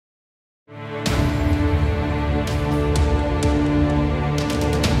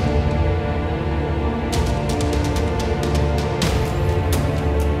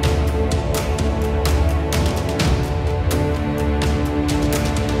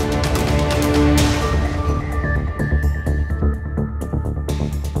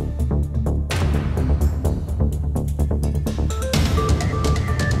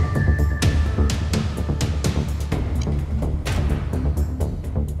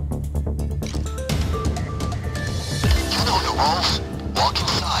Rolls, walk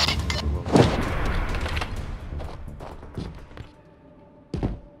inside.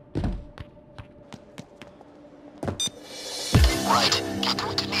 Right, you're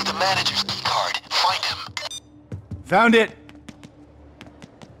going to need the manager's keycard. Find him. Found it!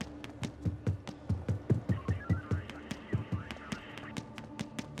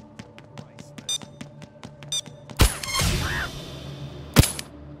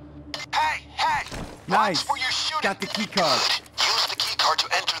 Nice. Where you're shooting. Got the key card. Use the key card to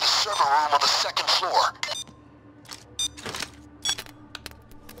enter the server room on the second floor.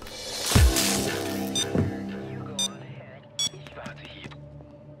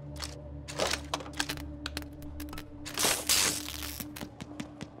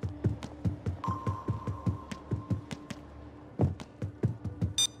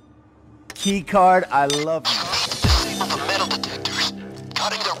 Key card, I love you. Disable the metal detectors.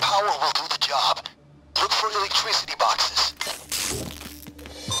 Cutting their power will do the job. Look for electricity boxes.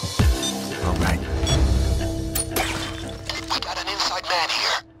 All right. We got an inside man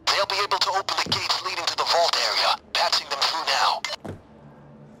here. They'll be able to open the gates leading to the vault area. Patching them through now.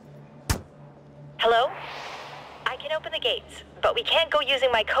 Hello? I can open the gates, but we can't go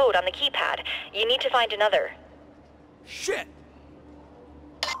using my code on the keypad. You need to find another. Shit!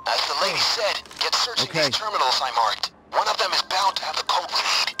 As the lady said, get searching these terminals I marked. One of them is bound to have the code we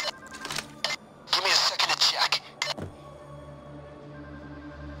need. Give me a second to check.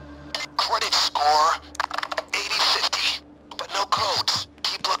 Credit score 8050, but no codes.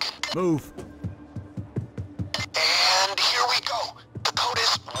 Keep looking. Move. And here we go. The code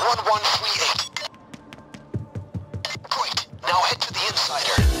is 1138. Great. Now head to the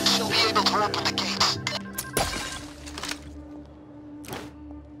insider. She'll be able to open the gates.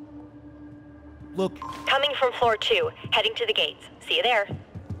 Look. Coming from floor 2, heading to the gates. See you there.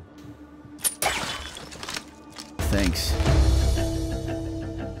 Thanks.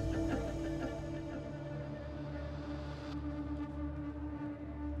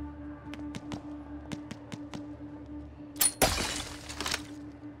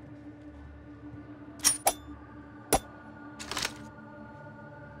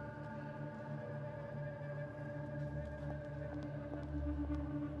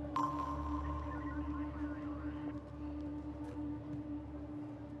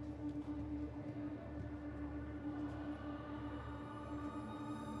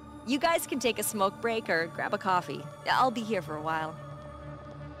 You guys can take a smoke break or grab a coffee. I'll be here for a while.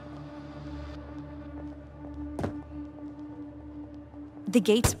 The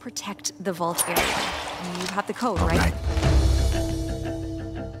gates protect the vault area. You have the code, right?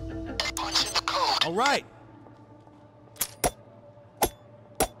 Punch in the code. All right.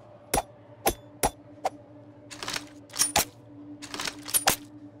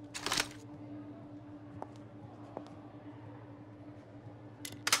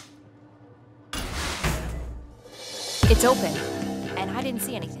 It's open, and I didn't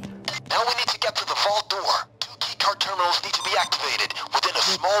see anything. Now we need to get to the vault door. 2 keycard terminals need to be activated within a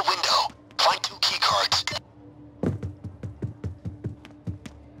small window. Find 2 keycards.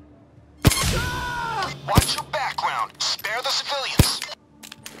 Watch your background. Spare the civilians.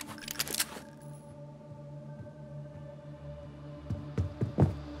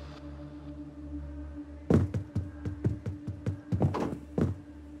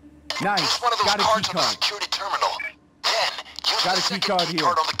 Nice. Use one of those Got a cards key on the card. security terminal. Then, use Got the a key second card key here.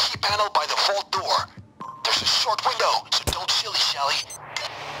 card on the key panel by the vault door. There's a short window, so don't shilly-shally.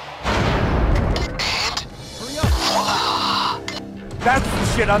 And... Hurry up. voila! That's the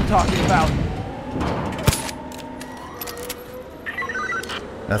shit I'm talking about.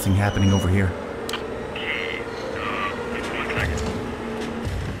 Nothing happening over here.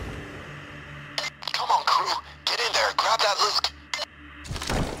 Come on, crew. Get in there. Grab that loot.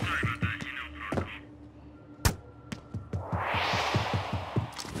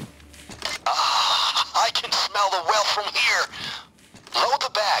 I can smell the wealth from here. Load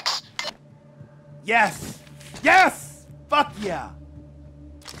the bags. Yes! Yes! Fuck yeah!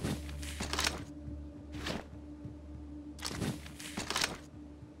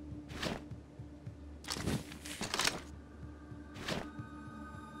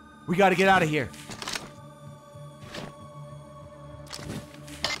 We gotta get out of here.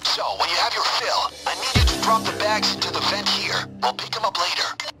 So, when you have your fill, I need you to drop the bags into the vent here. We'll pick them up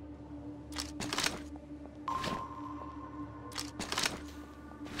later.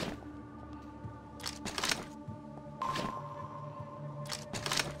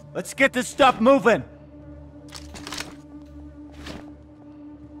 Let's get this stuff moving.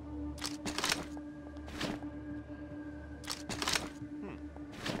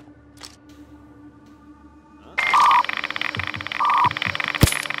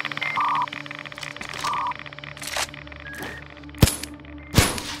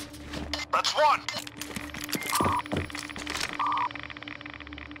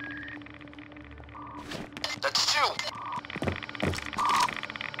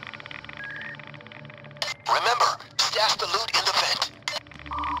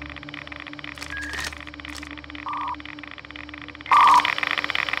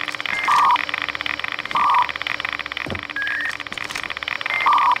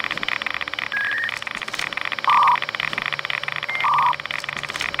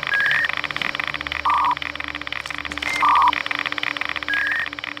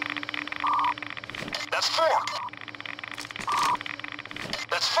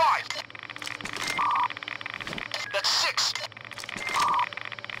 That's 5. That's 6.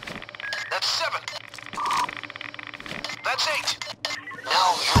 That's 7. That's 8.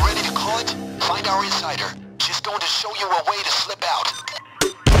 Now, you ready to call it? Find our insider. She's going to show you a way to slip out.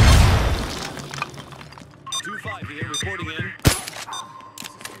 2-5 here, reporting in.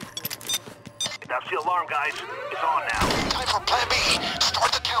 That's the alarm, guys. It's on now. Time for Plan B.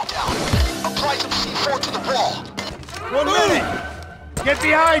 Start the countdown. Apply some C4 to the wall. 1 minute! Get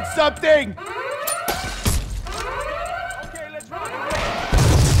behind something!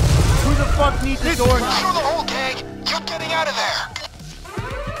 Who the fuck needs this door now? Through the hole, gang! You're getting out of there!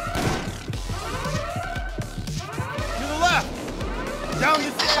 To the left! Down the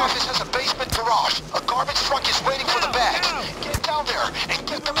This stairs! office has a basement garage. A garbage truck is waiting for the bags. Get down there and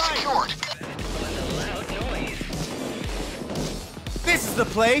get them secured. This is the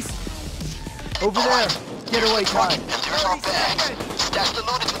place! Over there! Get away, truck, time! and there's our bags. Stash the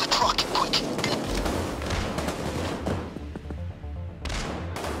loot into the truck, quick.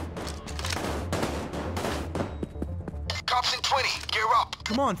 Cops in 20, gear up.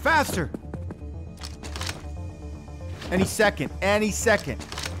 Come on, faster! Any second, any second.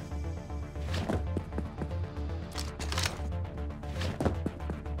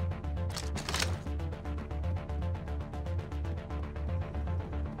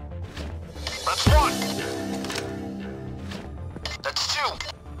 That's 1. That's 2.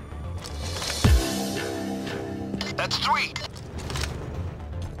 That's 3.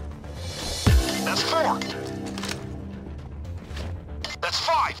 That's 4. That's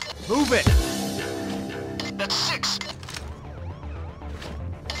 5. Move it! That's 6.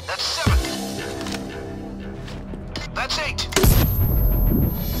 That's 7. That's 8.